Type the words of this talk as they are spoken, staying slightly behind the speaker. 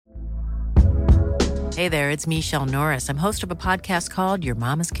Hey there, it's Michelle Norris. I'm host of a podcast called Your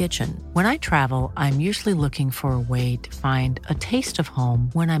Mama's Kitchen. When I travel, I'm usually looking for a way to find a taste of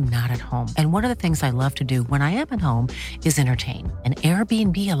home when I'm not at home. And one of the things I love to do when I am at home is entertain. And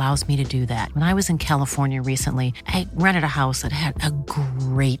Airbnb allows me to do that. When I was in California recently, I rented a house that had a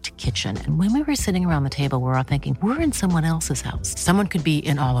great kitchen. And when we were sitting around the table, we were all thinking, we're in someone else's house. Someone could be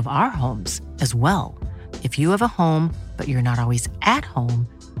in all of our homes as well. If you have a home, but you're not always at home,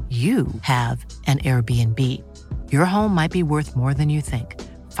 you have an Airbnb. Your home might be worth more than you think.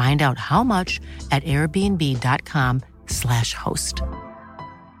 Find out how much at airbnb.com/host.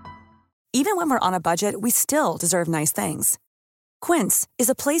 Even when we're on a budget, we still deserve nice things. Quince is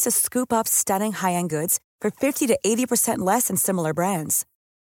a place to scoop up stunning high-end goods for 50 to 80% less than similar brands.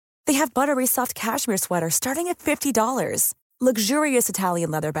 They have buttery soft cashmere sweaters starting at $50, luxurious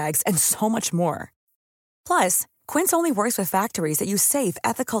Italian leather bags, and so much more. Plus, Quince only works with factories that use safe,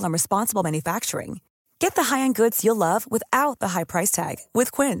 ethical, and responsible manufacturing. Get the high-end goods you'll love without the high price tag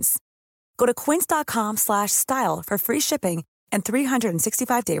with Quince. Go to quince.com/style for free shipping and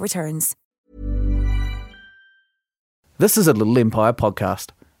 365-day returns. This is a Little Empire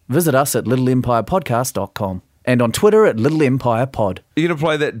podcast. Visit us at littleempirepodcast.com and on Twitter at Little Empire Pod. You gonna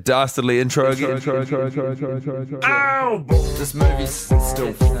play that dastardly intro again? Ow! This movie's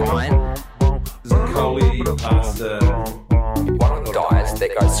still fine. Coley, pasta. One of them dies,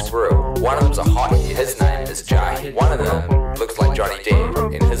 that goes screw. One of them's a hottie, his name is Jay. One of them looks like Johnny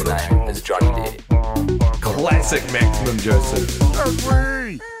Depp, and his name is Johnny Depp. Classic Maximum Joseph.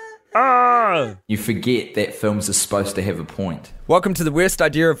 You forget that films are supposed to have a point. Welcome to The Worst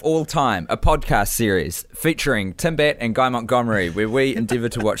Idea of All Time, a podcast series featuring Tim Batt and Guy Montgomery, where we endeavour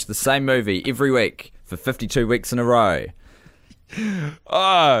to watch the same movie every week for 52 weeks in a row.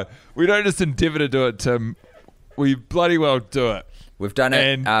 We don't just endeavour to do it, Tim. We bloody well do it. We've done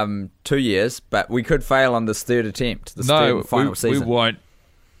it 2 years, but we could fail on this third attempt, this third and final season. We won't.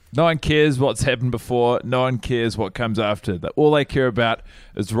 No one cares what's happened before. No one cares what comes after. All they care about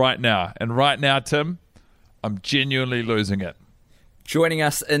is right now. And right now, Tim, I'm genuinely losing it. Joining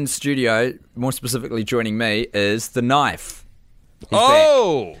us in studio, more specifically joining me, is The Knife. He's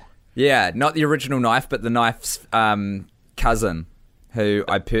back. Yeah, not the original Knife, but The Knife's cousin, who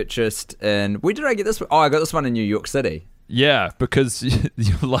I purchased in... Where did I get this one? Oh, I got this one in New York City. Yeah, because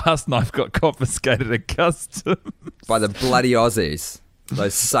your last knife got confiscated at customs. By the bloody Aussies.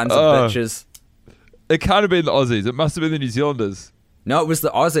 Those sons of bitches. It can't have been the Aussies. It must have been the New Zealanders. No, it was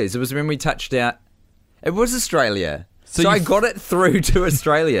the Aussies. It was when we touched out. It was Australia. So I got it through to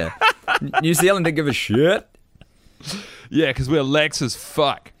Australia. New Zealand didn't give a shit. Yeah, because we're lax as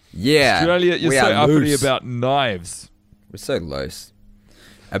fuck. Yeah. Australia, you're so uppity about knives. We're so loose.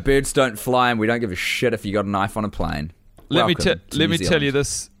 Our birds don't fly and we don't give a shit if you got a knife on a plane. Let me tell you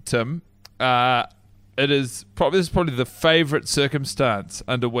this, Tim. This is probably the favourite circumstance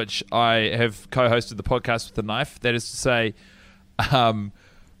under which I have co-hosted the podcast with The Knife. That is to say,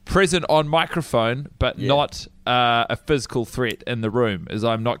 present on microphone, but not a physical threat in the room, as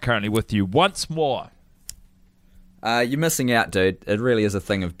I'm not currently with you once more. You're missing out, dude. It really is a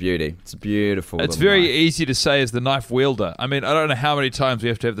thing of beauty. It's beautiful. It's very easy to say as the knife wielder. I mean, I don't know how many times we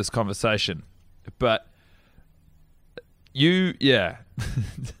have to have this conversation, but yeah.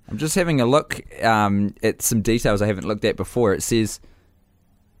 I'm just having a look at some details I haven't looked at before. It says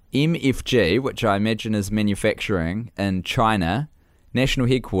MFG, which I imagine is manufacturing in China, national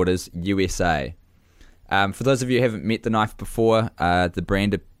headquarters, USA. For those of you who haven't met The Knife before, the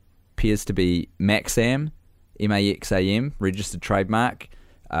brand appears to be Maxam, M-A-X-A-M, registered trademark.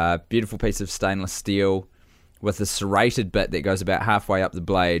 Beautiful piece of stainless steel with a serrated bit that goes about halfway up the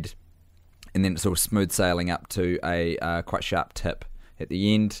blade, and then it's all smooth sailing up to a quite sharp tip at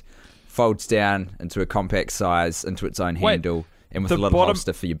the end. Folds down into a compact size, into its own handle, and with a little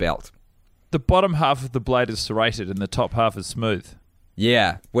holster for your belt. The bottom half of the blade is serrated and the top half is smooth.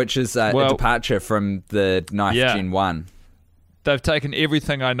 Yeah, which is a departure from the Knife Gen 1. They've taken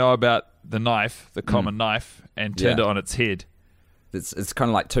everything I know about the knife, the common knife, and turned it on its head. It's kind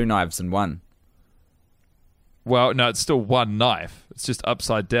of like two knives in one. Well, no, it's still one knife. It's just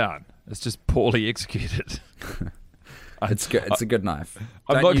upside down. It's just poorly executed. It's good. It's a good knife.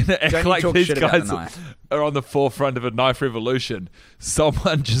 I'm not going to act like these guys are on the forefront of a knife revolution.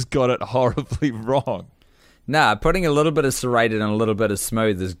 Someone just got it horribly wrong. Nah, putting a little bit of serrated and a little bit of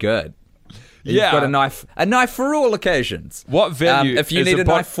smooth is good. You've got a knife for all occasions. What value? If you need a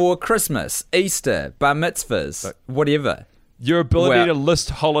knife for Christmas, Easter, bar mitzvahs, whatever. Your ability to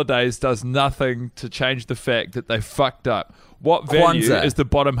list holidays does nothing to change the fact that they fucked up. What value is the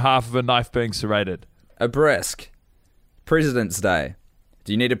bottom half of a knife being serrated? A brisk. President's Day.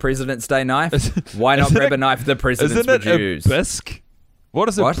 Do you need a President's Day knife? Why not grab a knife the presidents would use? Isn't it a bisque? What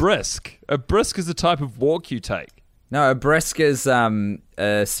is a brisk? A brisk is a type of walk you take. No, a brisk is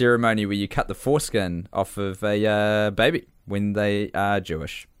a ceremony where you cut the foreskin off of a baby when they are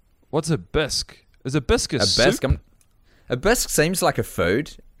Jewish. What's a bisque? Is a bisque a soup? Bisque? A bisque seems like a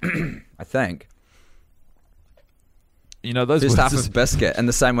food, I think. You know, those first half of biscuit in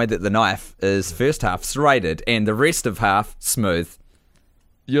the same way that the knife is first half serrated and the rest of half smooth.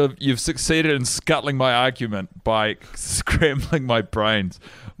 You've succeeded in scuttling my argument by scrambling my brains.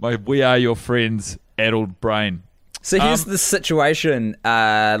 My We Are Your Friends addled brain. So here's the situation,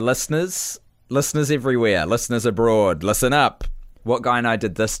 listeners everywhere, listeners abroad, listen up. What Guy and I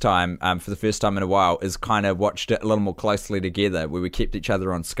did this time, for the first time in a while, is kind of watched it a little more closely together, where we kept each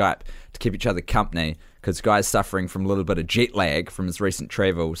other on Skype to keep each other company, because Guy's suffering from a little bit of jet lag from his recent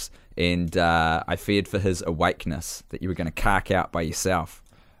travels, and I feared for his awakeness, that you were going to cark out by yourself.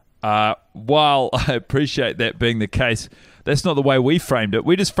 While I appreciate that being the case, that's not the way we framed it.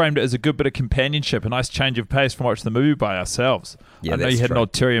 We just framed it as a good bit of companionship, a nice change of pace from watching the movie by ourselves. Yeah, I know you had an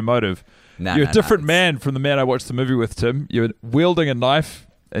ulterior motive. You're a different man from the man I watched the movie with, Tim. You're wielding a knife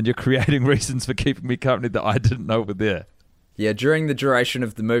and you're creating reasons for keeping me company that I didn't know were there. Yeah, during the duration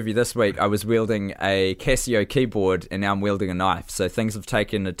of the movie this week, I was wielding a Casio keyboard and now I'm wielding a knife. So things have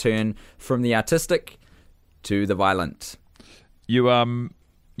taken a turn from the artistic to the violent. You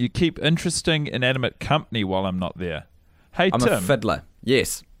keep interesting, inanimate company while I'm not there. Hey, I'm Tim. a fiddler.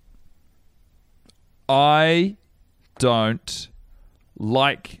 Yes. I don't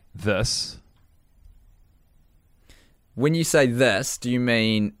like this. When you say this, do you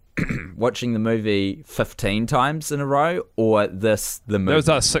mean watching the movie 15 times in a row or the movie? That was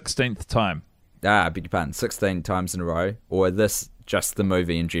our 16th time. I beg your pardon. 16 times in a row or just the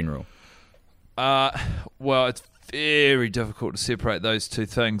movie in general? Well, it's very difficult to separate those two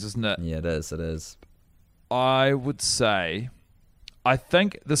things, isn't it? Yeah, it is. I would say, I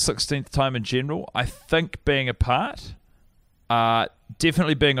think the 16th time in general, I think being apart,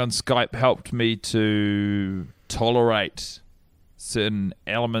 definitely being on Skype helped me to tolerate certain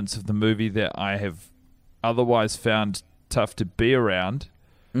elements of the movie that I have otherwise found tough to be around.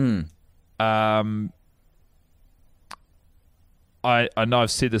 I know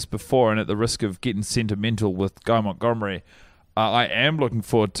I've said this before, and at the risk of getting sentimental with Guy Montgomery, I am looking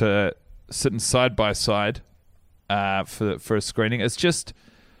forward to sitting side by side for a screening. It's just,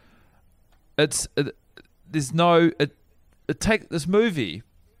 this movie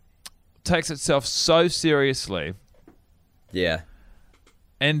takes itself so seriously. Yeah.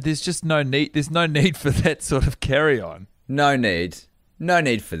 And there's just no need. There's no need for that sort of carry on. No need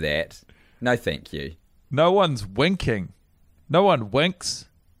for that. No, thank you. No one's winking. No one winks.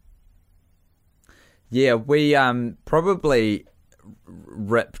 Yeah, we probably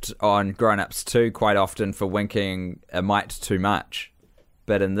ripped on Grown Ups 2 quite often for winking a mite too much.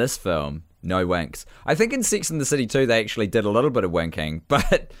 But in this film, no winks. I think in Sex and the City 2 they actually did a little bit of winking,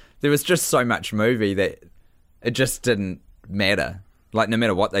 but there was just so much movie that it just didn't matter. Like, no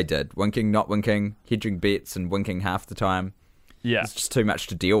matter what they did. Winking, not winking, hedging bets and winking half the time. Yeah. It's just too much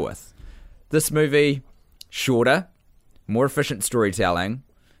to deal with. This movie, shorter, more efficient storytelling,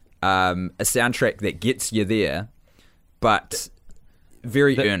 a soundtrack that gets you there, but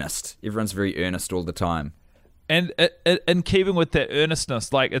very earnest. Everyone's very earnest all the time. And in keeping with that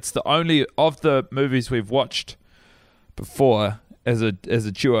earnestness, like, it's the only of the movies we've watched before as a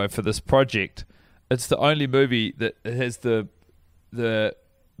duo for this project, it's the only movie that has the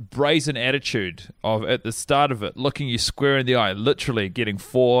brazen attitude of, at the start of it, looking you square in the eye, literally getting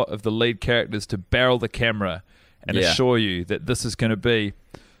four of the lead characters to barrel the camera and assure you that this is going to be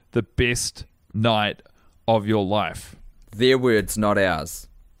the best night of your life. Their words, not ours.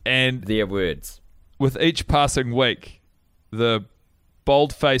 And their words. With each passing week, the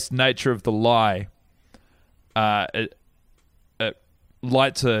bold-faced nature of the lie, it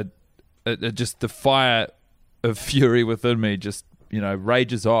lights just the fire of fury within me just,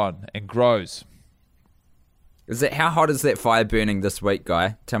 rages on and grows. How hot is that fire burning this week,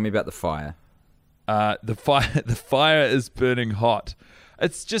 Guy? Tell me about the fire. The fire is burning hot.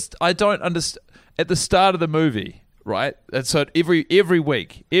 It's just, I don't understand. At the start of the movie, right? And so every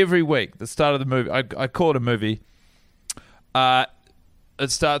week, the start of the movie, I call it a movie. It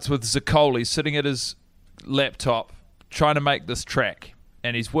starts with Zaccoli sitting at his laptop trying to make this track,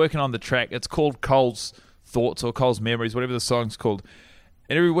 and he's working on the track. It's called Cole's Thoughts or Cole's Memories, whatever the song's called.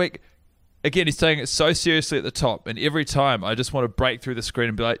 And every week, again, he's taking it so seriously at the top, and every time I just want to break through the screen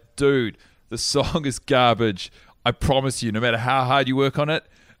and be like, dude, the song is garbage. I promise you, no matter how hard you work on it,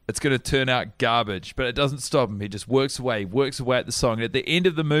 it's going to turn out garbage, but it doesn't stop him. He just works away at the song. And at the end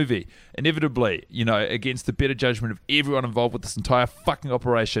of the movie, inevitably, against the better judgment of everyone involved with this entire fucking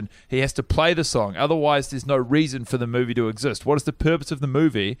operation, he has to play the song. Otherwise, there's no reason for the movie to exist. What is the purpose of the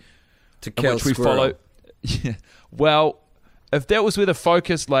movie? To kill which we Squirrel. follow. Yeah. Well, if that was where the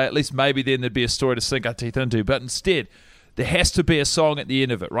focus lay, at least maybe then there'd be a story to sink our teeth into. But instead, there has to be a song at the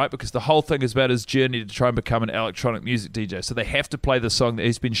end of it, right? Because the whole thing is about his journey to try and become an electronic music DJ. So they have to play the song that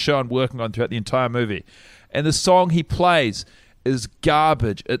he's been shown working on throughout the entire movie. And the song he plays is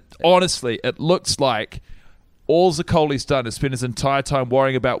garbage. Honestly, it looks like all Zaccoli's done is spend his entire time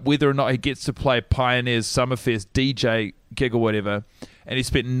worrying about whether or not he gets to play Pioneer's Summerfest DJ gig or whatever. And he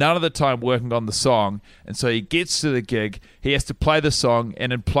spent none of the time working on the song. And so he gets to the gig, he has to play the song,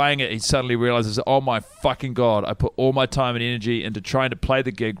 and in playing it, he suddenly realizes, oh my fucking God, I put all my time and energy into trying to play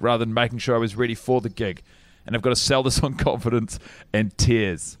the gig rather than making sure I was ready for the gig. And I've got to sell this on confidence, and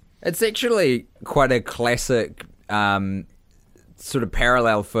tears. It's actually quite a classic sort of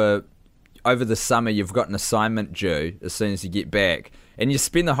parallel for over the summer you've got an assignment due as soon as you get back, and you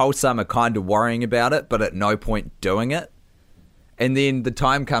spend the whole summer kind of worrying about it, but at no point doing it. And then the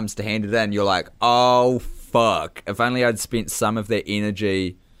time comes to hand it in, you're like, oh, fuck. If only I'd spent some of that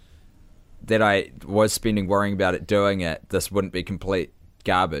energy that I was spending worrying about it doing it, this wouldn't be complete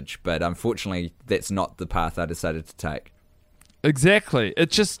garbage. But unfortunately, that's not the path I decided to take. Exactly. It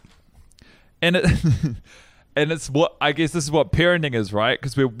just... And it's what... I guess this is what parenting is, right?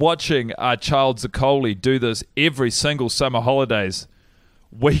 Because we're watching our child Zaccoli do this every single summer holidays,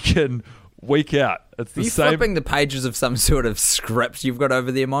 week in, week out. It's the Are you same. flipping the pages of some sort of script you've got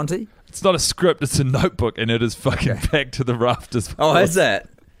over there, Monty? It's not a script, it's a notebook, and it is fucking back to the rafters. Oh, is it?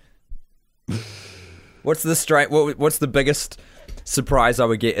 What's the biggest surprise I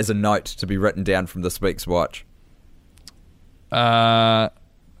would get as a note to be written down from this week's watch? I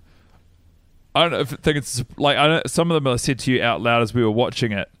don't know if I think it's like some of them I said to you out loud as we were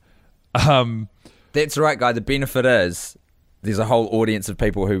watching it. That's right, guy. The benefit is there's a whole audience of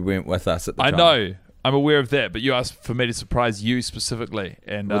people who weren't with us at the time. I know. I'm aware of that, but you asked for me to surprise you specifically,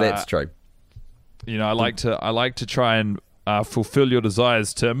 and Well, that's true. I like to try and fulfill your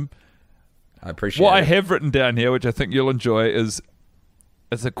desires, Tim. I appreciate What it. I have written down here, which I think you'll enjoy, is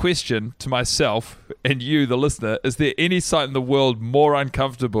a question to myself and you, the listener. Is there any sight in the world more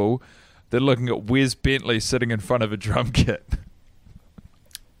uncomfortable than looking at Wes Bentley sitting in front of a drum kit?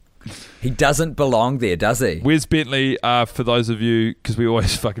 He doesn't belong there, does he? Wes Bentley, for those of you, because we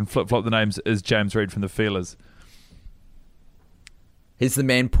always fucking flip-flop the names, is James Reid from The Feelers. He's the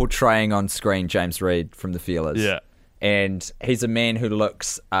man portraying on screen James Reid from The Feelers. Yeah. And he's a man who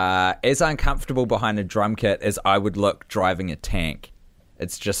looks as uncomfortable behind a drum kit as I would look driving a tank.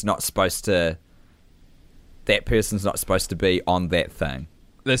 It's just not supposed to... That person's not supposed to be on that thing.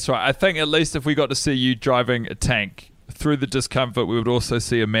 That's right. I think at least if we got to see you driving a tank, through the discomfort, we would also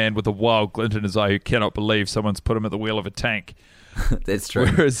see a man with a wild glint in his eye who cannot believe someone's put him at the wheel of a tank. That's true.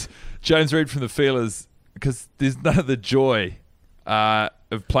 Whereas James Reid from The Feelers, because there's none of the joy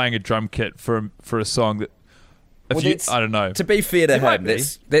of playing a drum kit for a song that, I don't know. To be fair to It might him, be.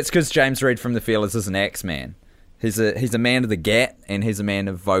 that's because James Reid from The Feelers is an axe man. He's a man of the gat and he's a man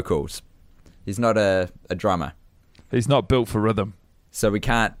of vocals. He's not a drummer. He's not built for rhythm. So we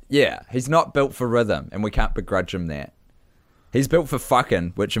can't... Yeah, he's not built for rhythm and we can't begrudge him that. He's built for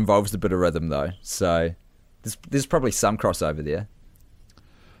fucking, which involves a bit of rhythm though. So there's probably some crossover there.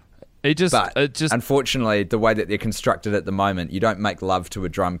 But unfortunately, the way that they're constructed at the moment, you don't make love to a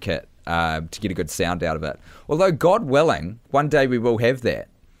drum kit to get a good sound out of it. Although, God willing, one day we will have that,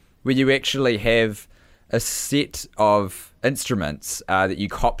 where you actually have a set of instruments that you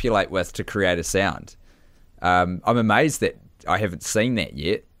copulate with to create a sound. I'm amazed that I haven't seen that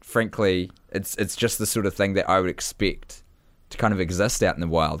yet. Frankly, it's just the sort of thing that I would expect to kind of exist out in the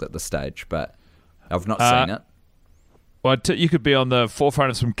wild at this stage, but I've not seen it. Well, you could be on the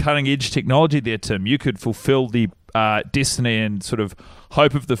forefront of some cutting-edge technology there, Tim. You could fulfill the destiny and sort of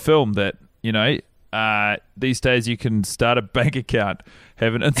hope of the film that, these days you can start a bank account,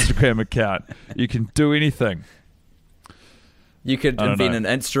 have an Instagram account. You can do anything. You could invent an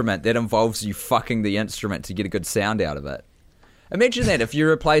instrument that involves you fucking the instrument to get a good sound out of it. Imagine that if you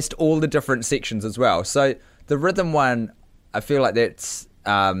replaced all the different sections as well. So the rhythm one, I feel like that's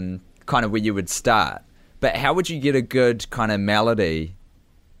kind of where you would start. But how would you get a good kind of melody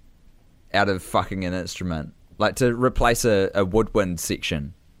out of fucking an instrument? Like to replace a woodwind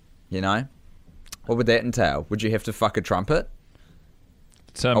section, What would that entail? Would you have to fuck a trumpet?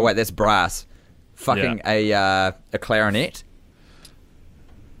 Oh wait, that's brass. Fucking a clarinet?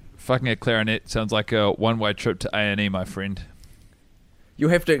 Fucking a clarinet sounds like a one-way trip to A&E, my friend. You'll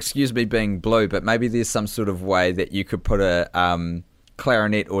have to excuse me being blue, but maybe there's some sort of way that you could put a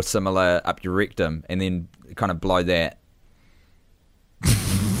clarinet or similar up your rectum and then kind of blow that.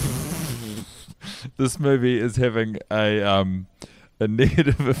 This movie is having a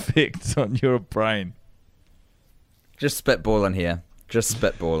negative effect on your brain. Just spitballing here. Just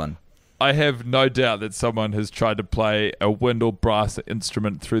spitballing. I have no doubt that someone has tried to play a wind or brass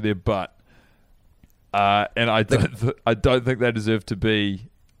instrument through their butt. And I don't think they deserve to be,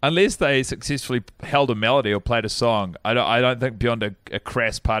 unless they successfully held a melody or played a song. I don't think beyond a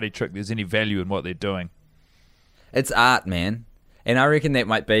crass party trick there's any value in what they're doing. It's art, man, and I reckon that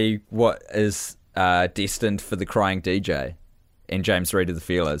might be what is destined for the Crying DJ and James Reid of the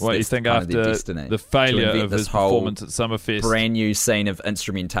Feelers. What, you think after the failure of his performance at Summerfest, brand new scene of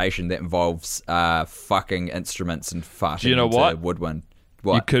instrumentation that involves fucking instruments and farting do you know what? woodwind?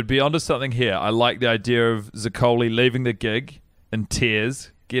 What? You could be onto something here. I like the idea of Zaccoli leaving the gig in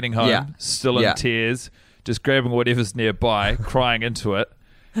tears, getting home, still in tears, just grabbing whatever's nearby, crying into it,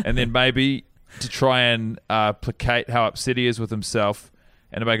 and then maybe to try and placate how upset he is with himself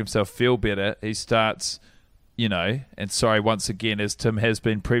and to make himself feel better, he starts, and sorry once again, as Tim has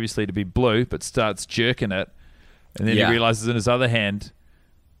been previously to be blue, but starts jerking it, and then he realizes in his other hand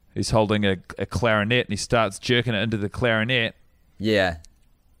he's holding a clarinet, and he starts jerking it into the clarinet. Yeah.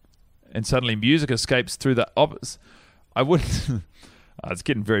 And suddenly music escapes through the opposite. I wouldn't... it's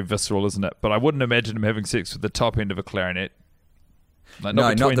getting very visceral, isn't it? But I wouldn't imagine him having sex with the top end of a clarinet. Like,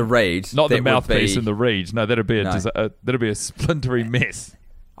 not the reed. Not the mouthpiece and the reed. No, that'd be a splintery mess.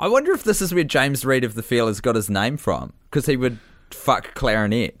 I wonder if this is where James Reid of the Feelers got his name from, because he would fuck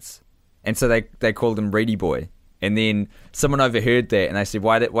clarinets, and so they called him Reedy Boy. And then someone overheard that, and they said,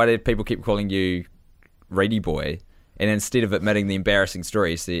 "Why did people keep calling you Reedy Boy?" And instead of admitting the embarrassing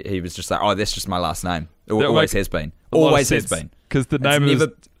stories, he was just like, "Oh, that's just my last name. It always has been. Always has been." Because the name of his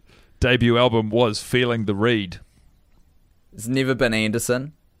debut album was Feeling the Reed. It's never been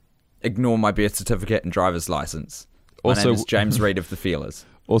Anderson. Ignore my birth certificate and driver's license. My name is James Reid of the Feelers.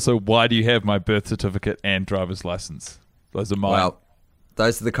 Also, why do you have my birth certificate and driver's license? Those are mine. Well,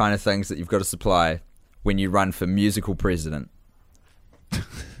 those are the kind of things that you've got to supply when you run for musical president.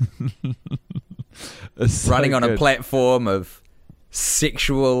 So running on good. a platform of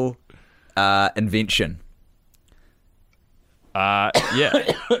sexual invention.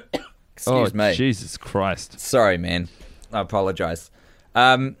 Yeah. Excuse me. Jesus Christ. Sorry, man. I apologise.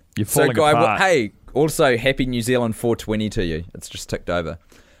 You're falling apart. Hey, also, happy New Zealand 420 to you. It's just ticked over.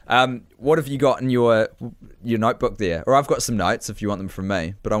 What have you got in your notebook there? Or I've got some notes if you want them from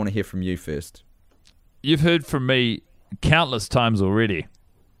me, but I want to hear from you first. You've heard from me countless times already.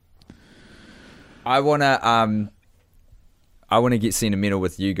 I wanna get sentimental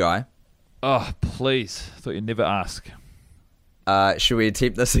with you, Guy. Oh, please. I thought you'd never ask. Should we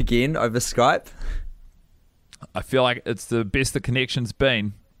attempt this again over Skype? I feel like it's the best the connection's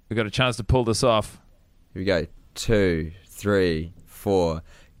been. We've got a chance to pull this off. Here we go. 2, 3, 4.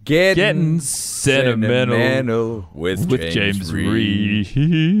 Getting sentimental with James Reid.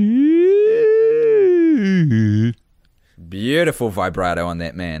 Reid. Beautiful vibrato on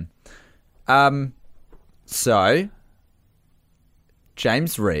that man. So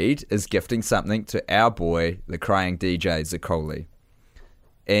James Reid is gifting something to our boy, the Crying DJ Zaccoli.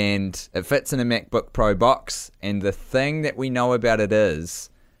 And it fits in a MacBook Pro box, and the thing that we know about it is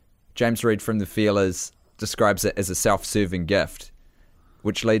James Reid from the Feelers describes it as a self-serving gift,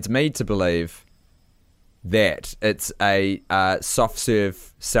 which leads me to believe that it's a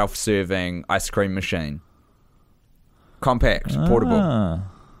soft-serve, self-serving ice cream machine. Compact, portable.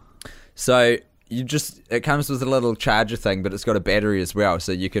 So it comes with a little charger thing, but it's got a battery as well,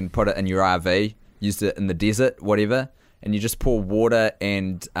 so you can put it in your RV, use it in the desert, whatever, and you just pour water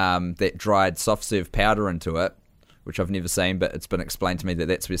and that dried soft serve powder into it, which I've never seen, but it's been explained to me that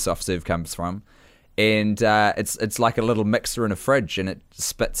that's where soft serve comes from. And it's like a little mixer in a fridge, and it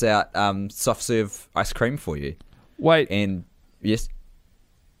spits out soft serve ice cream for you. Wait. And yes?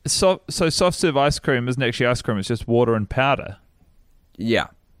 So soft serve ice cream isn't actually ice cream, it's just water and powder. Yeah.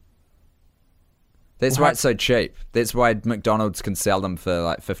 That's why it's so cheap. That's why McDonald's can sell them for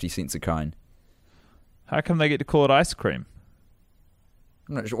like 50 cents a cone. How come they get to call it ice cream?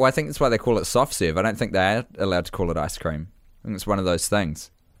 I'm not sure. Well, I think that's why they call it soft serve. I don't think they're allowed to call it ice cream. I think it's one of those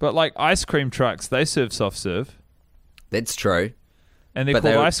things. But like ice cream trucks, they serve soft serve. That's true. And they're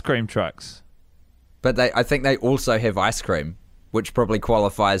called ice cream trucks. But I think they also have ice cream, which probably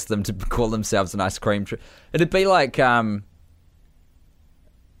qualifies them to call themselves an ice cream truck. It'd be like,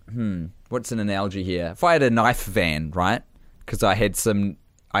 what's an analogy here? If I had a knife van, right? Because I had some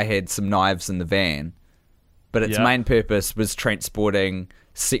knives in the van. but its main purpose was transporting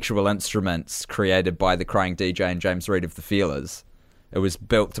sexual instruments created by the Crying DJ and James Reed of the Feelers. It was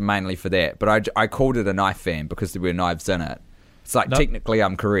built mainly for that, but I called it a knife van because there were knives in it. It's like technically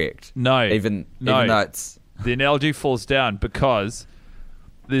I'm correct. No. Even though it's... The analogy falls down because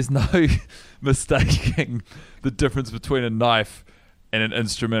there's no mistaking the difference between a knife and an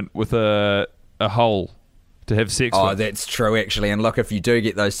instrument with a hole to have sex with. Oh, that's true, actually. And look, if you do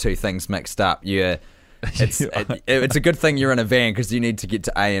get those two things mixed up, it's a good thing you're in a van because you need to get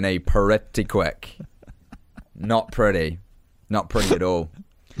to A&E pretty quick. Not pretty. Not pretty at all.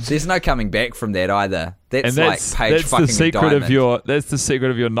 There's no coming back from that either. That's like Paige fucking the secret a diamond. That's the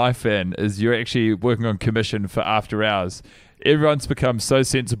secret of your knife van, is you're actually working on commission for after hours. Everyone's become so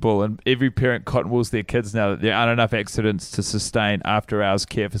sensible, and every parent cottonwools their kids now that there aren't enough accidents to sustain after hours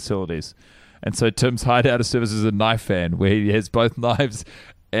care facilities. And so Tim's hideout of service is a knife van where he has both knives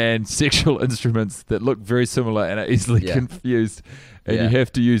and sexual instruments that look very similar and are easily confused, and you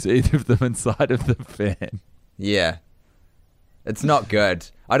have to use either of them inside of the van. Yeah. It's not good.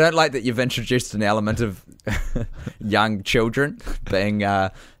 I don't like that you've introduced an element of young children being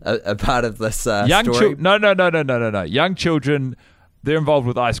a part of this story. No. Young children, they're involved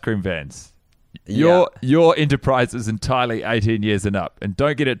with ice cream vans. Your enterprise is entirely 18 years and up. And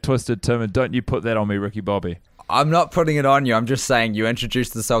don't get it twisted, Tim, and don't you put that on me, Ricky Bobby. I'm not putting it on you. I'm just saying you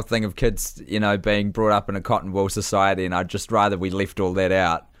introduced this whole thing of kids, being brought up in a cotton wool society, and I'd just rather we left all that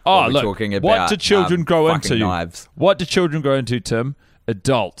out. Oh, look, talking about, what do children grow into? Knives. What do children grow into, Tim?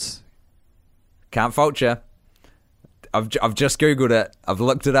 Adults. Can't fault you. I've just Googled it. I've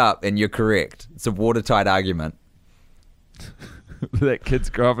looked it up, and you're correct. It's a watertight argument. That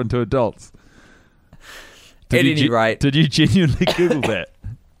kids grow up into adults. At any rate. Did you genuinely Google that?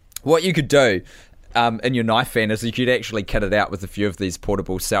 What you could do in your knife fan is you could actually kit it out with a few of these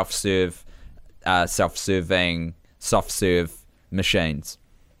portable self-serving, soft-serve machines,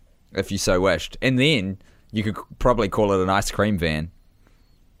 if you so wished. And then you could probably call it an ice cream van.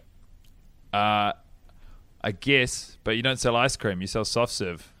 I guess, but you don't sell ice cream. You sell soft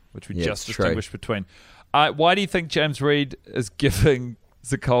serve, which we just distinguished between. Why do you think James Reed is giving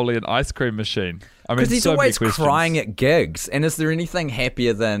Zaccoli an ice cream machine? I mean, because he's always crying at gigs. And is there anything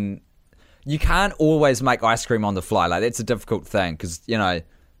happier than... You can't always make ice cream on the fly. Like, that's a difficult thing because,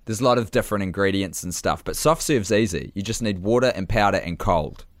 there's a lot of different ingredients and stuff. But soft serve's easy. You just need water and powder and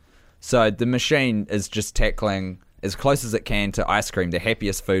cold. So the machine is just tackling as close as it can to ice cream, the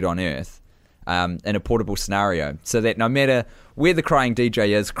happiest food on earth, in a portable scenario. So that no matter where the Crying DJ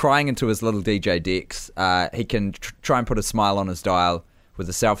is, crying into his little DJ decks, he can try and put a smile on his dial with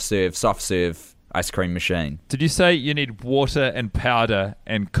a self-serve, soft-serve ice cream machine. Did you say you need water and powder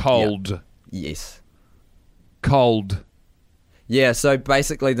and cold? Yep. Yes. Cold. Yeah, so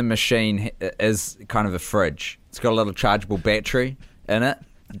basically the machine is kind of a fridge. It's got a little chargeable battery in it.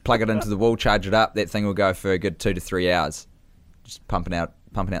 You plug it into the wall, charge it up. That thing will go for a good 2 to 3 hours, just pumping out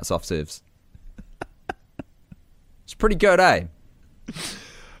soft serves. It's pretty good, eh?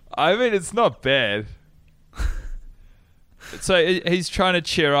 I mean, it's not bad. So he's trying to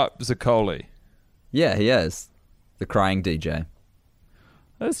cheer up Zaccoli. Yeah, he is. The Crying DJ.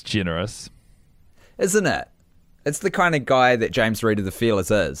 That's generous. Isn't it? It's the kind of guy that James Reed of the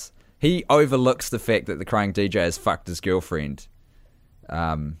Feelers is. He overlooks the fact that the Crying DJ has fucked his girlfriend.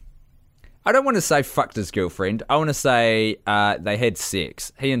 I don't want to say fucked his girlfriend. I want to say they had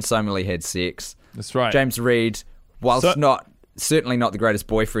sex. He and Somali had sex. That's right. James Reed, whilst certainly not the greatest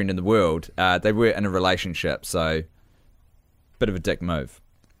boyfriend in the world, they were in a relationship, so bit of a dick move.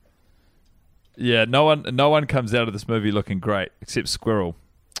 Yeah, no one comes out of this movie looking great except Squirrel,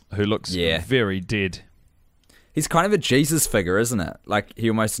 who looks very dead. He's kind of a Jesus figure, isn't it? Like, he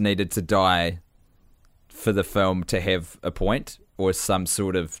almost needed to die for the film to have a point or some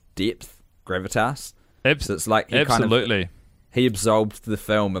sort of depth, gravitas. So it's like he absolved the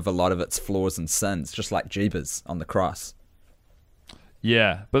film of a lot of its flaws and sins, just like Jeebus on the cross.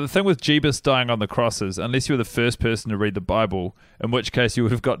 Yeah, but the thing with Jeebus dying on the cross is, unless you were the first person to read the Bible, in which case you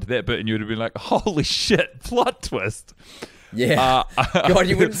would have got to that bit and you would have been like, holy shit, plot twist. Yeah. God,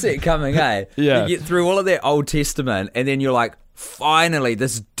 you wouldn't see it coming, eh? Yeah. You get through all of that Old Testament and then you're like, finally,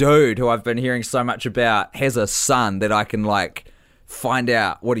 this dude who I've been hearing so much about has a son that I can, like, find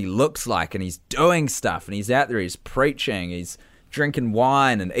out what he looks like, and he's doing stuff, and he's out there, he's preaching, he's drinking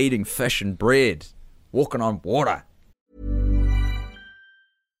wine and eating fish and bread, walking on water.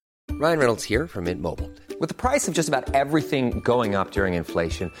 Ryan Reynolds here from Mint Mobile. With the price of just about everything going up during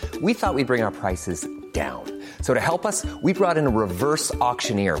inflation, we thought we'd bring our prices down. So to help us, we brought in a reverse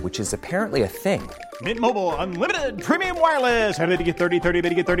auctioneer, which is apparently a thing. Mint Mobile Unlimited Premium Wireless. How to get 30, 30, bit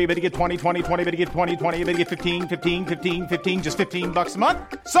to get 30, bit to get 20, 20, 20, bit to get 20, 20, bit to get 15, 15, 15, 15, just $15 a month?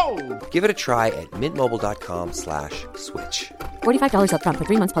 Sold! Give it a try at mintmobile.com/switch. $45 up front for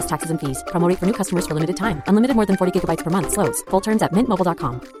 3 months plus taxes and fees. Promo rate for new customers for limited time. Unlimited more than 40 gigabytes per month. Slows full terms at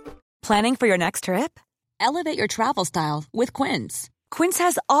mintmobile.com. Planning for your next trip? Elevate your travel style with Quince. Quince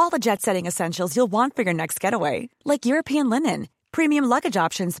has all the jet-setting essentials you'll want for your next getaway, like European linen, premium luggage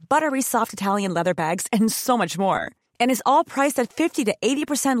options, buttery soft Italian leather bags, and so much more. And is all priced at 50 to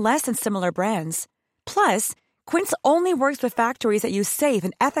 80% less than similar brands. Plus, Quince only works with factories that use safe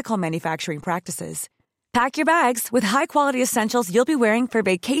and ethical manufacturing practices. Pack your bags with high-quality essentials you'll be wearing for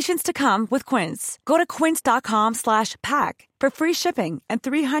vacations to come with Quince. Go to quince.com/pack for free shipping and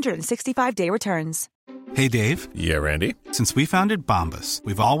 365-day returns. Hey, Dave. Yeah, Randy. Since we founded Bombas,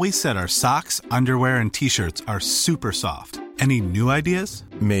 we've always said our socks, underwear, and T-shirts are super soft. Any new ideas?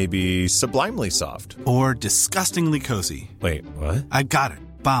 Maybe sublimely soft. Or disgustingly cozy. Wait, what? I got it.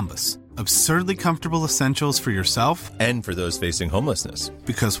 Bombas. Absurdly comfortable essentials for yourself and for those facing homelessness.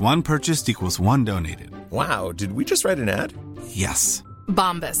 Because one purchased equals one donated. Wow, did we just write an ad? Yes.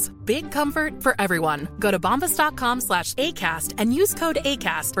 Bombas. Big comfort for everyone. Go to bombas.com/ACAST and use code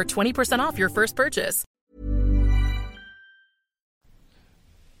ACAST for 20% off your first purchase.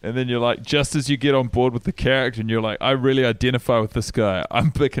 And then you're like, just as you get on board with the character and you're like, I really identify with this guy.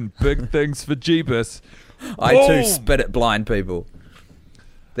 I'm picking big things for Jeebus. I too spit at blind people.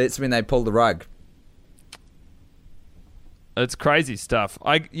 That's when they pull the rug. It's crazy stuff.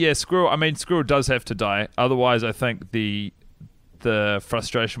 Squirrel does have to die. Otherwise, I think the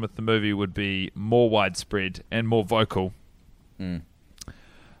frustration with the movie would be more widespread and more vocal. Mm.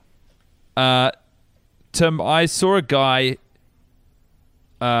 Tim, I saw a guy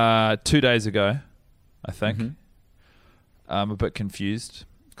 2 days ago, I think. Mm-hmm. I'm a bit confused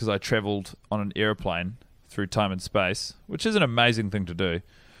because I travelled on an airplane through time and space, which is an amazing thing to do.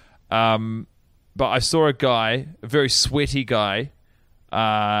 But I saw a guy, a very sweaty guy,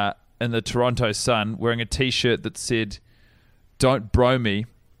 in the Toronto Sun wearing a T-shirt that said, "Don't bro me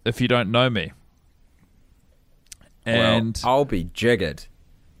if you don't know me." And well, I'll be jiggered.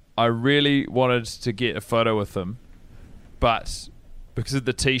 I really wanted to get a photo with him, but because of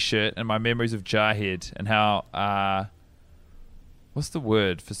the T-shirt and my memories of Jarhead and how, what's the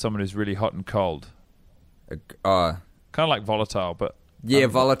word for someone who's really hot and cold? Kind of like volatile, but... Yeah,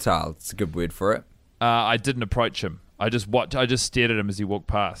 volatile. It's a good word for it. I didn't approach him. I just stared at him as he walked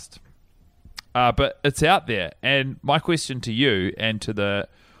past. But it's out there. And my question to you and to the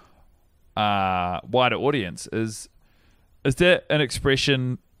wider audience is there an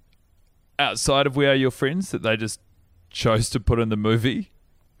expression outside of We Are Your Friends that they just chose to put in the movie?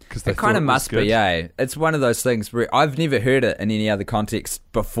 It kind of must be, eh? It's one of those things where I've never heard it in any other context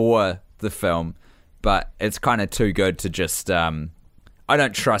before the film, but it's kind of too good to just... I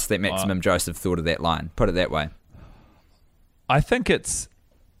don't trust that Maximum Joseph thought of that line. Put it that way. I think it's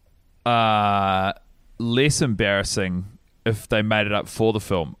less embarrassing if they made it up for the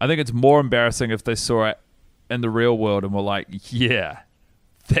film. I think it's more embarrassing if they saw it in the real world and were like, yeah,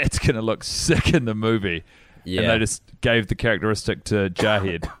 that's going to look sick in the movie. Yeah. And they just gave the characteristic to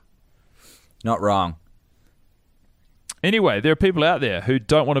Jarhead. Not wrong. Anyway, there are people out there who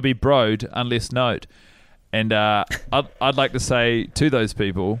don't want to be broed unless known. And I'd like to say to those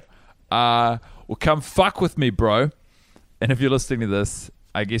people, well, come fuck with me, bro. And if you're listening to this,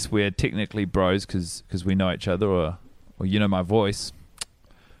 I guess we're technically bros because we know each other or you know my voice.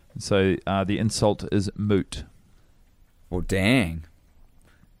 So the insult is moot. Well, dang.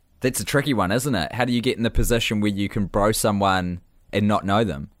 That's a tricky one, isn't it? How do you get in the position where you can bro someone and not know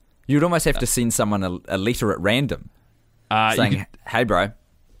them? You'd almost have to send someone a letter at random saying, hey, bro.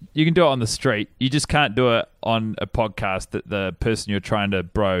 You can do it on the street. You just can't do it on a podcast that the person you're trying to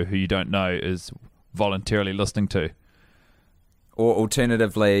bro who you don't know is voluntarily listening to. Or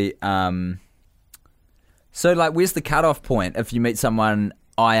alternatively, so like where's the cutoff point if you meet someone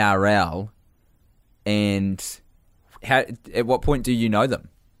IRL and at what point do you know them?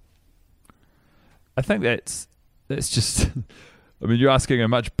 I think that's just... I mean, you're asking a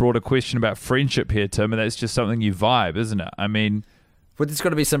much broader question about friendship here, Tim, and that's just something you vibe, isn't it? I mean... Well, there's got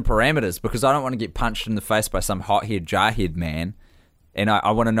to be some parameters because I don't want to get punched in the face by some hot-head, jarhead man, and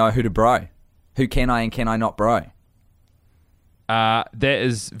I want to know who to bro. Who can I and can I not bro? That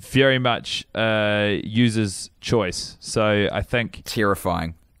is very much user's choice. So I think...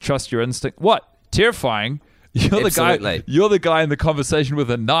 Terrifying. Trust your instinct. What? Terrifying? You're the guy in the conversation with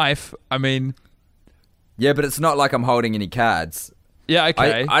a knife. I mean... Yeah, but it's not like I'm holding any cards. Yeah,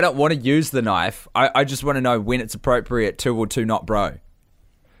 okay. I don't want to use the knife. I just want to know when it's appropriate to or to not bro.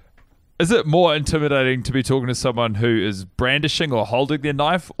 Is it more intimidating to be talking to someone who is brandishing or holding their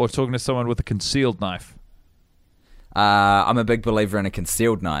knife, or talking to someone with a concealed knife? I'm a big believer in a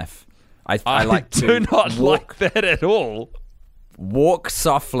concealed knife. I like to do not like that at all. Walk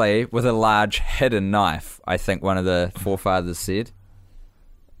softly with a large hidden knife, I think one of the forefathers said.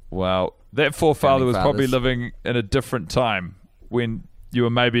 Well, that forefather was probably living in a different time when you were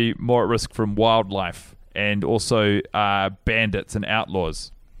maybe more at risk from wildlife and also bandits and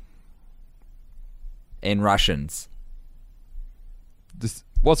outlaws. And Russians.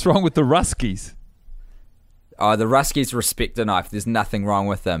 What's wrong with the Ruskies? Oh, the Ruskies respect a knife. There's nothing wrong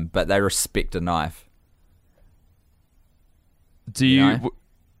with them, but they respect a knife. Do you?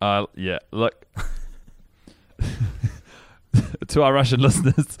 Yeah, look. To our Russian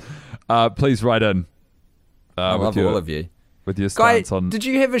listeners, please write in. I love all of you. With your stance Guy, on did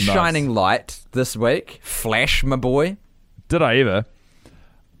you have a shining light this week? Flash, my boy. Did I ever?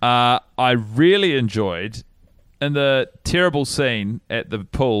 I really enjoyed in the terrible scene at the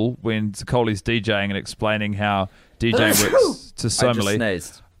pool when Zakoli's DJing and explaining how DJing works to Somali. I just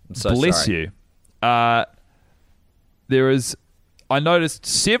sneezed. I'm so Bless sorry. you. I noticed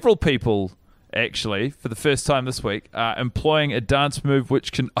several people actually for the first time this week employing a dance move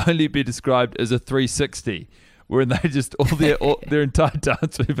which can only be described as a 360, wherein they just their entire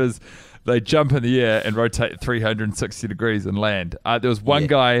dance move is they jump in the air and rotate 360 degrees and land. There was one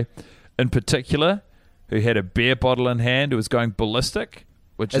guy in particular who had a beer bottle in hand who was going ballistic.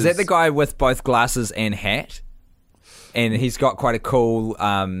 Is that the guy with both glasses and hat? And he's got quite a cool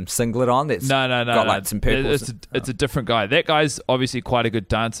singlet on that's got like some purple. It's a different guy. That guy's obviously quite a good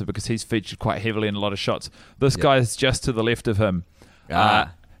dancer because he's featured quite heavily in a lot of shots. This guy is just to the left of him.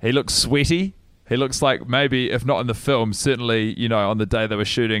 He looks sweaty. He looks like maybe, if not in the film, certainly, on the day they were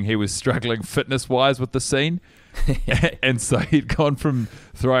shooting, he was struggling fitness-wise with the scene. And so he'd gone from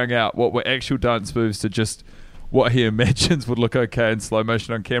throwing out what were actual dance moves to just what he imagines would look okay in slow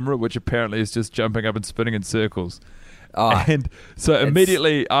motion on camera, which apparently is just jumping up and spinning in circles. And so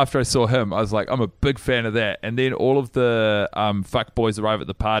immediately after I saw him, I was like, I'm a big fan of that. And then all of the fuck boys arrive at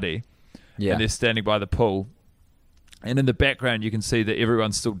the party, and they're standing by the pool. And in the background, you can see that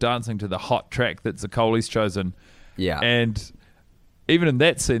everyone's still dancing to the hot track that Zakoli's chosen. Yeah. And even in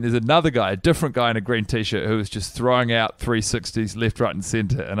that scene, there's another guy, a different guy in a green t-shirt who was just throwing out 360s left, right, and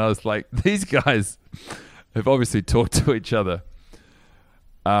center. And I was like, these guys have obviously talked to each other.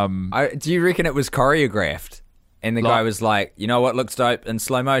 Do you reckon it was choreographed? And the guy was like, you know what looks dope in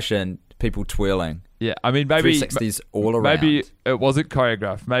slow motion? People twirling. Yeah, I mean, maybe 360s all around. Maybe it wasn't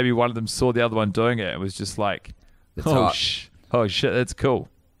choreographed. Maybe one of them saw the other one doing it. It was just like, oh shit, that's cool.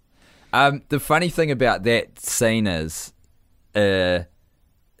 The funny thing about that scene is,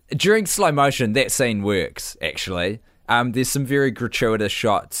 during slow motion, that scene works, actually. There's some very gratuitous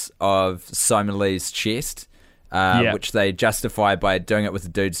shots of Somali's chest, which they justify by doing it with the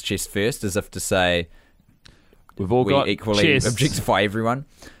dude's chest first, as if to say, we've all got equally chests. Objectify everyone.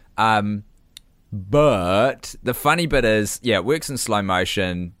 But the funny bit is, it works in slow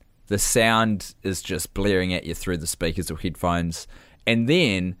motion. The sound is just blaring at you through the speakers or headphones. And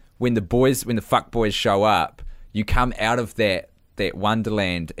then when the fuck boys show up, you come out of that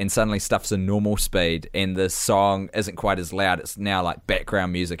wonderland and suddenly stuff's in normal speed and the song isn't quite as loud. It's now like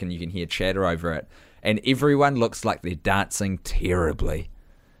background music and you can hear chatter over it. And everyone looks like they're dancing terribly.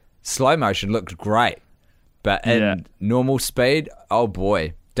 Slow motion looked great. But in normal speed, oh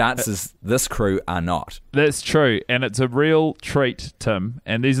boy, dancers, this crew are not. That's true. And it's a real treat, Tim.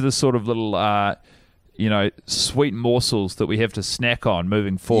 And these are the sort of little, sweet morsels that we have to snack on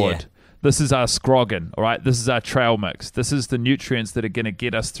moving forward. Yeah. This is our scroggin, all right? This is our trail mix. This is the nutrients that are going to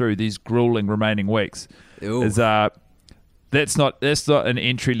get us through these grueling remaining weeks. That's not an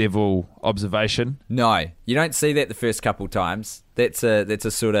entry-level observation. No, you don't see that the first couple times. That's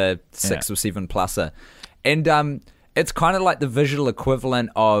a sort of 6 or 7 pluser. And it's kind of like the visual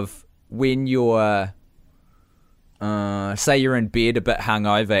equivalent of when you're, say you're in bed a bit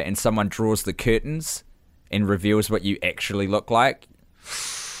hungover and someone draws the curtains and reveals what you actually look like.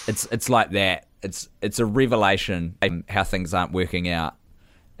 It's like that. It's a revelation how things aren't working out.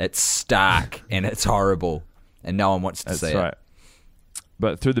 It's stark and it's horrible, and no one wants to see it.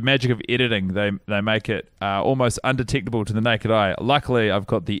 But through the magic of editing, they make it almost undetectable to the naked eye. Luckily, I've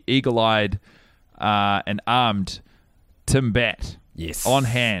got the eagle-eyed and armed Tim Batt on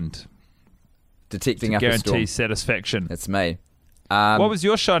hand, detecting to up a storm. guarantee satisfaction. That's me. What was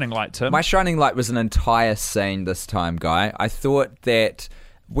your shining light, Tim? My shining light was an entire scene this time, Guy. I thought that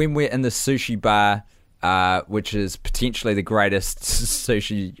when we're in the sushi bar, which is potentially the greatest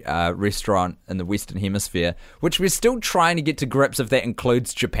sushi restaurant in the Western Hemisphere, which we're still trying to get to grips if that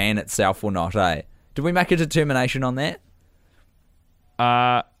includes Japan itself or not, eh? Did we make a determination on that?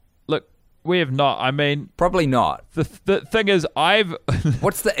 Look, we have not. I mean... Probably not. The thing is,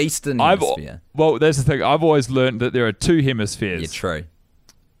 What's the Eastern Hemisphere? Well, that's the thing. I've always learned that there are two hemispheres. Yeah, true.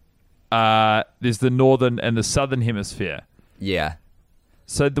 There's the Northern and the Southern Hemisphere. Yeah.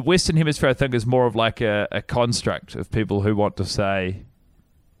 So the Western Hemisphere, I think, is more of like a construct of people who want to say,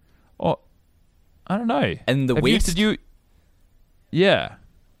 oh, I don't know. In the West? Yeah.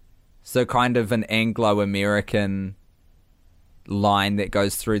 So kind of an Anglo-American line that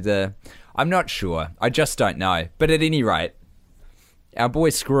goes through the... I'm not sure. I just don't know. But at any rate, our boy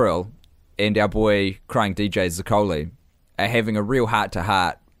Squirrel and our boy Crying DJ Zaccoli are having a real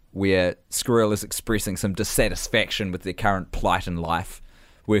heart-to-heart where Squirrel is expressing some dissatisfaction with their current plight in life,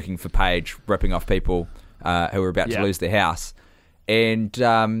 working for Page, ripping off people who are about to lose their house. And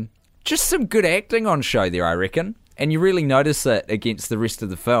just some good acting on show there, I reckon. And you really notice it against the rest of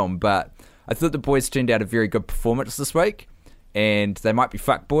the film. But I thought the boys turned out a very good performance this week. And they might be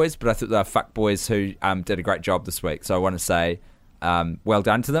fuck boys, but I thought they were fuck boys who did a great job this week. So I want to say well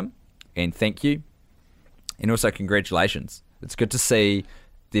done to them and thank you. And also congratulations. It's good to see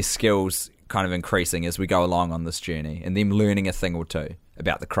their skills kind of increasing as we go along on this journey and them learning a thing or two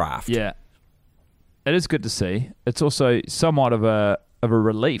about the craft. Yeah. It is good to see. It's also somewhat of a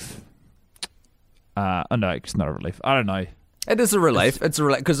relief. No, it's not a relief. I don't know. It is a relief. It's a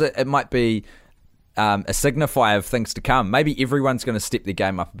relief because it might be a signifier of things to come. Maybe everyone's going to step their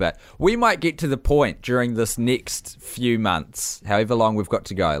game up a bit. We might get to the point during this next few months, however long we've got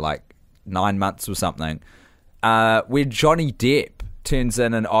to go, like 9 months or something, where Johnny Depp turns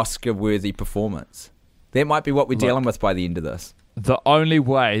in an Oscar-worthy performance. That might be what we're dealing with by the end of this. The only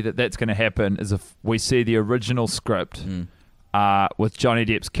way that that's going to happen is if we see the original script with Johnny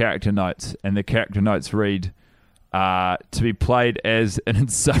Depp's character notes, and the character notes read to be played as an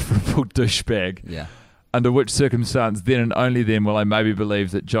insufferable douchebag. Yeah. Under which circumstance, then and only then will I maybe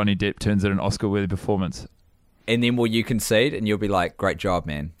believe that Johnny Depp turns in an Oscar-worthy performance. And then will you concede, and you'll be like, great job,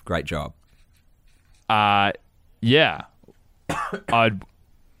 man. Great job. Yeah.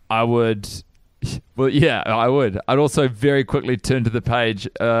 I would. Well, yeah, I would. I'd also very quickly turn to the page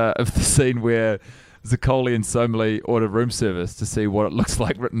of the scene where Zaccoli and Somali order room service to see what it looks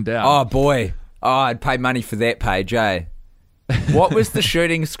like written down. Oh, boy. Oh, I'd pay money for that page, eh? What was the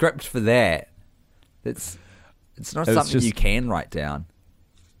shooting script for that? It's not something you can write down.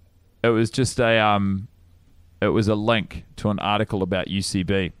 It was just it was a link to an article about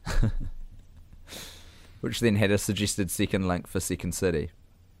UCB. Which then had a suggested second link for Second City.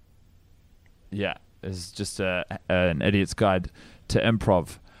 Yeah, it's just an idiot's guide to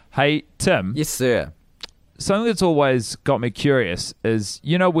improv. Hey, Tim. Yes, sir. Something that's always got me curious is,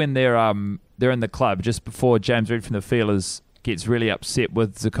 you know, when they're in the club just before James Reed from the Feelers gets really upset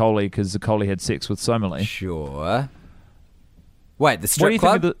with Zaccoli because Zaccoli had sex with Somali. Sure. Wait, the strip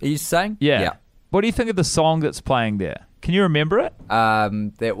club? Are you saying? Yeah. What do you think of the song that's playing there? Can you remember it?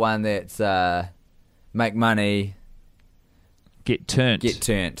 That one that's make money, get turned. Get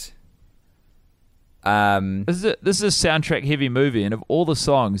turned. This is a soundtrack heavy movie, and of all the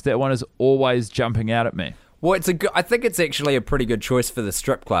songs, that one is always jumping out at me. Well, I think it's actually a pretty good choice for the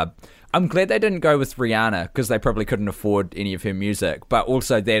strip club. I'm glad they didn't go with Rihanna because they probably couldn't afford any of her music. But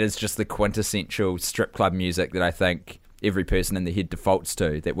also, that is just the quintessential strip club music that I think every person in their head defaults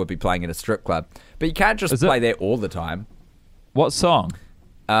to that would be playing at a strip club. But you can't just play that all the time. What song?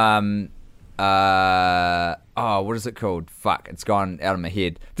 What is it called? Fuck, it's gone out of my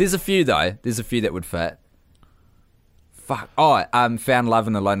head. There's a few though. There's a few that would fit. Fuck. Found Love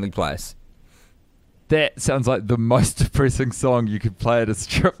in a Lonely Place. That sounds like the most depressing song you could play at a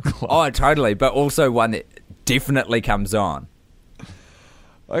strip club. Oh, totally. But also one that definitely comes on.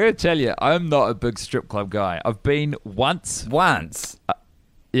 I gotta tell you, I'm not a big strip club guy. I've been once.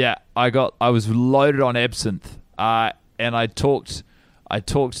 Yeah, I was loaded on absinthe, and I talked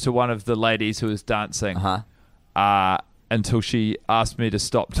to one of the ladies who was dancing until she asked me to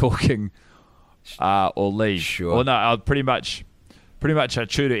stop talking or leave. Sure. Well, no, I pretty much I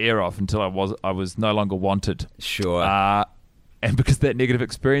chewed her ear off until I was no longer wanted. Sure. And because of that negative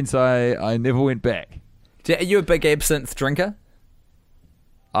experience, I never went back. Are you a big absinthe drinker?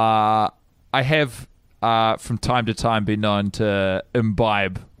 I have from time to time been known to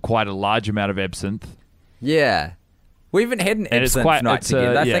imbibe quite a large amount of absinthe. Yeah. We haven't had an absinthe night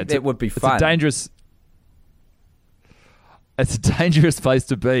together. I think that would be fun. It's a dangerous place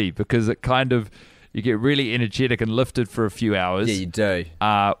to be because it kind of you get really energetic and lifted for a few hours. Yeah, you do.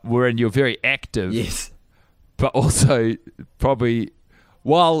 Wherein you're very active. Yes. But also probably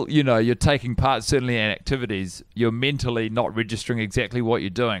while, you're taking part certainly in activities, you're mentally not registering exactly what you're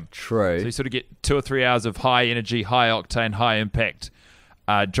doing. True. So you sort of get 2 or 3 hours of high energy, high octane, high impact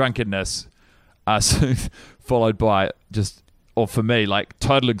drunkenness, followed by or for me, like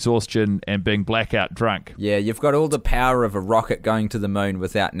total exhaustion and being blackout drunk. Yeah, you've got all the power of a rocket going to the moon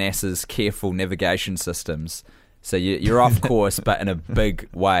without NASA's careful navigation systems. So you're off course, but in a big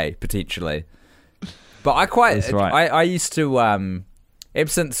way, potentially. But That's right. I used to,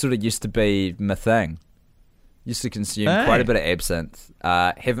 absinthe sort of used to be my thing. Used to consume quite a bit of absinthe.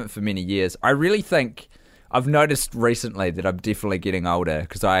 Haven't for many years. I really think I've noticed recently that I'm definitely getting older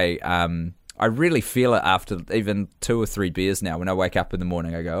because I really feel it after even 2 or 3 beers now. When I wake up in the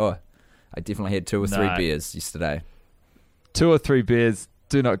morning, I go, oh, I definitely had 2 or 3 beers yesterday. 2 or 3 beers,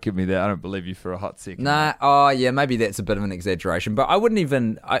 do not give me that. I don't believe you for a hot second. Nah, oh yeah, maybe that's a bit of an exaggeration. But I wouldn't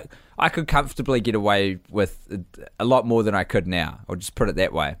even, I could comfortably get away with a lot more than I could now. I'll just put it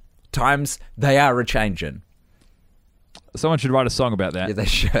that way. Times, they are a-changing. Someone should write a song about that. Yeah, they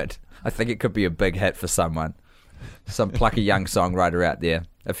should. I think it could be a big hit for someone. Some plucky young songwriter out there.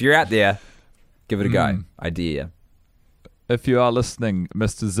 If you're out there, give it a go. I dare you. If you are listening,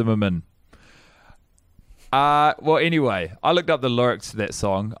 Mr. Zimmerman. Well, anyway, I looked up the lyrics to that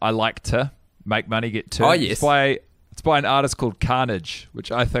song. I like to make money, get turned. Oh, yes. It's by an artist called Carnage,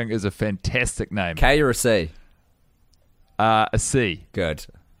 which I think is a fantastic name. K or a C? A C. Good.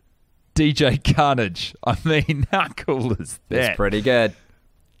 DJ Carnage. I mean, how cool is that? That's pretty good.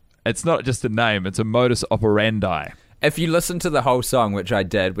 It's not just a name, it's a modus operandi. If you listen to the whole song, which I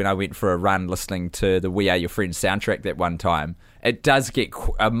did when I went for a run listening to the We Are Your Friends soundtrack that one time, it does get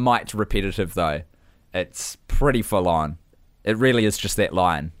a mite repetitive though. It's pretty full on. It really is just that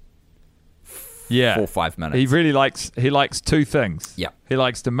line. Yeah. 4 or 5 minutes. He likes 2 things. Yeah. He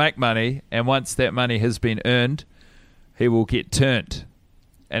likes to make money, and once that money has been earned, he will get turned.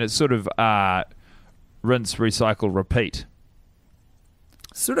 And it's sort of rinse, recycle, repeat.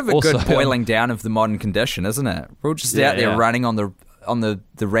 Sort of a good boiling down of the modern condition, isn't it? We're all just out there running on the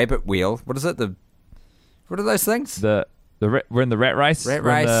rabbit wheel. What is it? What are those things? We're in the rat race. Rat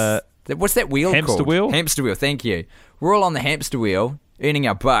race. What's that wheel hamster called? Wheel? Hamster wheel, thank you. We're all on the hamster wheel, earning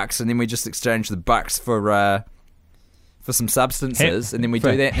our bucks, and then we just exchange the bucks for some substances, and then we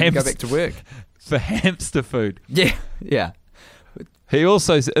do that and go back to work. For hamster food. Yeah, yeah. He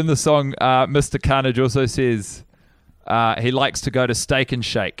also, in the song, Mr. Carnage also says he likes to go to Steak and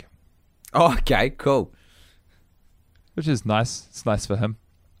Shake. Oh, okay, cool. Which is nice. It's nice for him.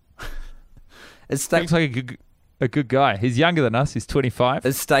 He looks like a good guy. He's younger than us. He's 25.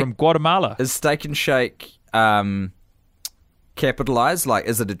 From Guatemala. Is Steak and Shake capitalized? Like,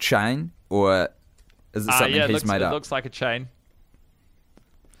 is it a chain or is it something he's made up? It looks like a chain.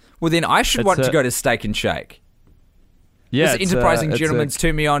 Well, then I should want to go to Steak and Shake. Yeah, this enterprising gentleman's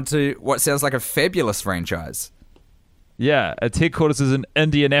turned me on to what sounds like a fabulous franchise. Yeah, its headquarters is in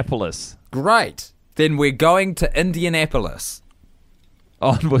Indianapolis. Great. Then we're going to Indianapolis.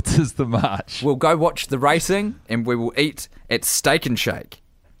 Onwards is the march. We'll go watch the racing and we will eat at Steak and Shake.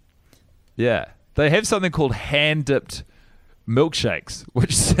 Yeah. They have something called hand-dipped milkshakes,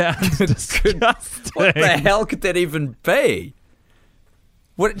 which sounds disgusting. What the hell could that even be?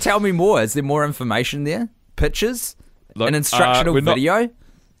 Tell me more. Is there more information there? Pictures? Look, an instructional video?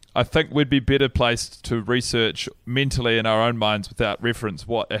 I think we'd be better placed to research mentally in our own minds without reference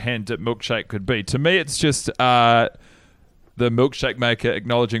what a hand-dipped milkshake could be. To me, it's just the milkshake maker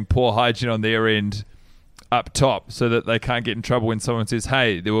acknowledging poor hygiene on their end up top so that they can't get in trouble when someone says,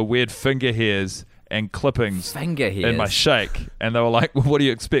 hey, there were weird finger hairs and clippings in my shake. And they were like, well, what do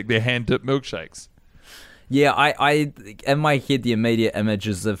you expect? They're hand-dipped milkshakes. Yeah, I in my head, the immediate image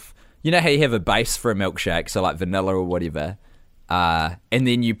is of, you know how you have a base for a milkshake, so like vanilla or whatever, and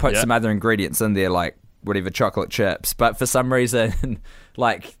then you put some other ingredients in there, like whatever, chocolate chips, but for some reason,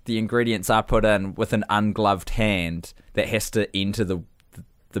 like the ingredients are put in with an ungloved hand that has to enter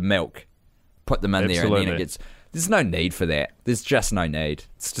the milk, put them in there, and then it gets... There's no need for that. There's just no need.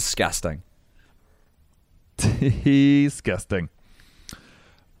 It's disgusting. Disgusting.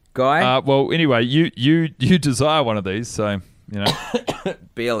 Guy? Well, anyway, you desire one of these, so, you know.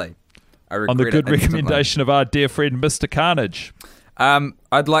 Barely. I regret on the good it recommendation of our dear friend, Mr. Carnage.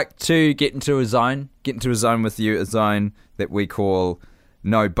 I'd like to get into a zone with you, a zone that we call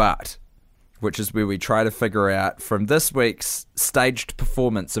No But, which is where we try to figure out from this week's staged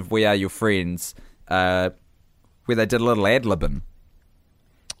performance of We Are Your Friends, where they did a little ad-libbing.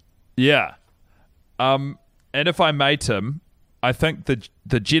 Yeah. And if I may, Tim, I think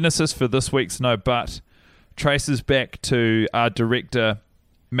the genesis for this week's No But traces back to our director,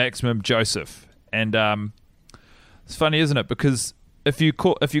 Maximum Joseph. And it's funny, isn't it? Because if you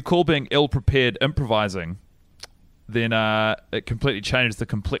call being ill-prepared improvising, then it completely changes the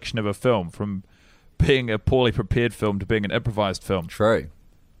complexion of a film from being a poorly prepared film to being an improvised film. True.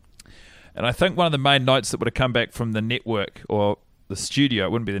 And I think one of the main notes that would have come back from the network or the studio,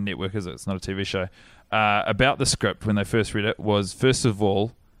 it wouldn't be the network, is it? It's not a TV show, about the script when they first read it was, first of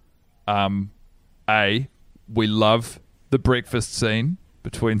all, we love the breakfast scene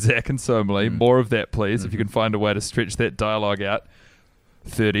between Zach and Somali. More of that, please, if you can find a way to stretch that dialogue out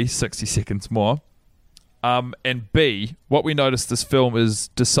 30, 60 seconds more. And B, what we noticed this film is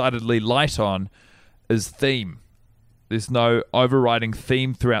decidedly light on is theme. There's no overriding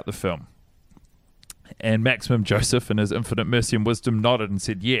theme throughout the film. And Maximum Joseph, in his infinite mercy and wisdom, nodded and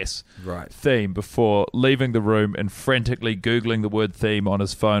said yes, right, theme, before leaving the room and frantically Googling the word theme on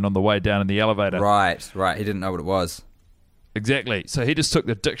his phone on the way down in the elevator. Right. He didn't know what it was. Exactly. So he just took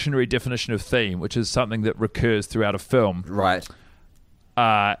the dictionary definition of theme, which is something that recurs throughout a film. Right.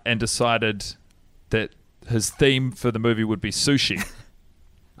 And decided that his theme for the movie would be sushi.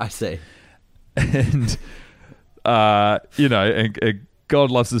 I see. And, and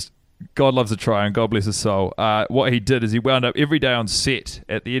God loves a try, and God bless his soul. What he did is he wound up every day on set,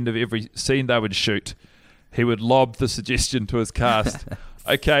 at the end of every scene they would shoot, he would lob the suggestion to his cast,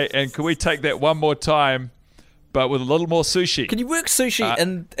 okay, and can we take that one more time, but with a little more sushi? Can you work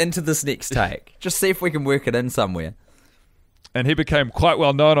sushi into this next take? Just see if we can work it in somewhere. And he became quite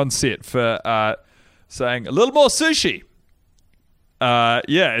well known on set for saying, a little more sushi.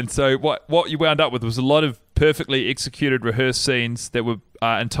 And so what you wound up with was a lot of perfectly executed rehearsed scenes that were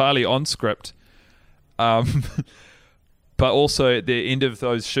entirely on script, but also at the end of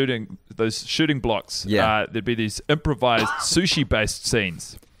those shooting blocks, there'd be these improvised sushi based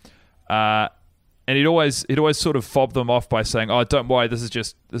scenes, and he'd always sort of fob them off by saying, "Oh, don't worry, this is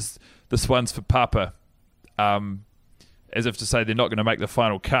just this one's for Papa," as if to say they're not going to make the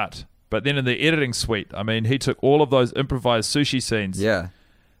final cut. But then in the editing suite, I mean, he took all of those improvised sushi scenes,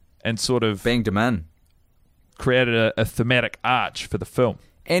 and sort of banged them in, created a thematic arch for the film.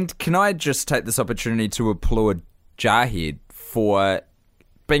 And can I just take this opportunity to applaud Jarhead for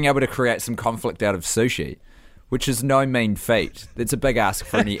being able to create some conflict out of sushi, which is no mean feat. It's a big ask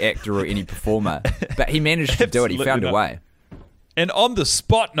for any actor or any performer, but he managed to do it. He found a way. And on the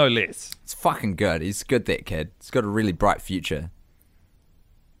spot, no less. It's fucking good. He's good, that kid. He's got a really bright future.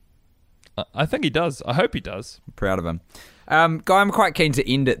 I think he does. I hope he does. I'm proud of him. Guy, I'm quite keen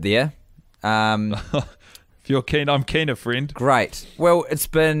to end it there. If you're keen, I'm keener, friend. Great. Well, it's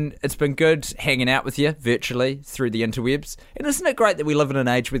been good hanging out with you virtually through the interwebs. And isn't it great that we live in an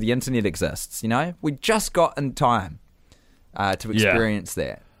age where the internet exists, you know? We just got in time to experience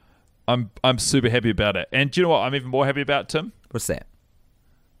that. I'm super happy about it. And do you know what I'm even more happy about, Tim? What's that?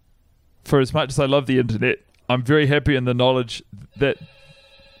 For as much as I love the internet, I'm very happy in the knowledge that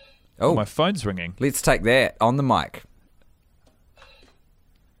my phone's ringing. Let's take that on the mic.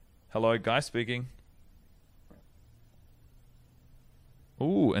 Hello, Guy speaking.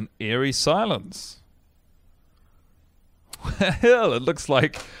 Ooh, an eerie silence. Well, it looks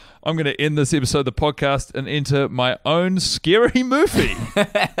like I'm going to end this episode of the podcast and enter my own scary movie.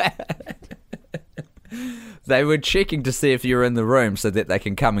 They were checking to see if you were in the room so that they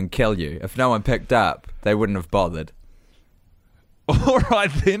can come and kill you. If no one picked up, they wouldn't have bothered. All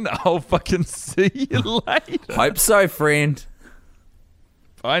right, then. I'll fucking see you later. Hope so, friend.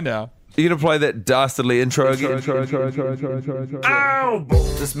 Bye now. You gonna play that dastardly intro again? Ow!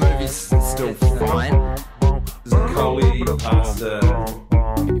 This movie's still fine. There's a collie pasta.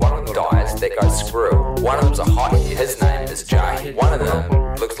 One of them dies, they go screw. One of them's a hottie, his name is Jay. One of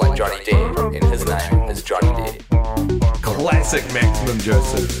them looks like Johnny Depp, and his name is Johnny Depp. Classic Maximum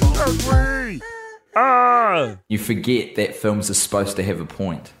Joseph. You forget that films are supposed to have a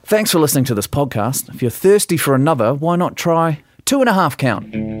point. Thanks for listening to this podcast. If you're thirsty for another, why not try 2.5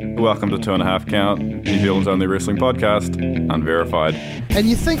 Count? Welcome to 2.5 Count, New Zealand's only wrestling podcast, unverified. And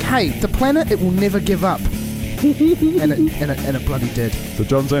you think, hey, the planet, it will never give up. and it bloody did. So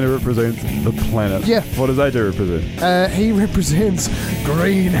John Cena represents the planet. Yeah. What does AJ represent? He represents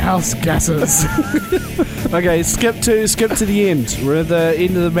greenhouse gases. Okay, skip to the end. We're at the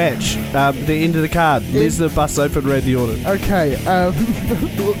end of the match. The end of the card. Lesnar busts open Randy Orton. Okay.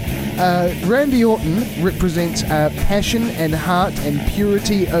 Randy Orton represents passion and heart and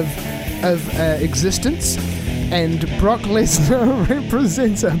purity of existence. And Brock Lesnar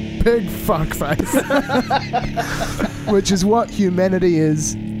represents a big fuckface. Which is what humanity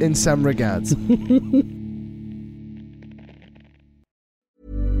is in some regards.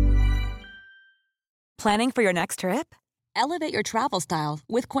 Planning for your next trip? Elevate your travel style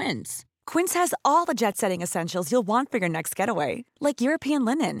with Quince. Quince has all the jet-setting essentials you'll want for your next getaway, like European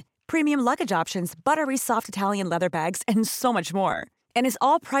linen, premium luggage options, buttery soft Italian leather bags, and so much more. And is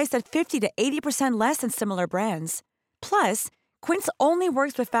all priced at 50 to 80% less than similar brands. Plus, Quince only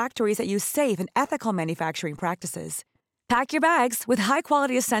works with factories that use safe and ethical manufacturing practices. Pack your bags with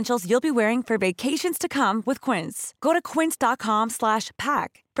high-quality essentials you'll be wearing for vacations to come with Quince. Go to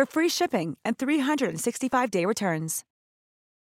quince.com/pack for free shipping and 365-day returns.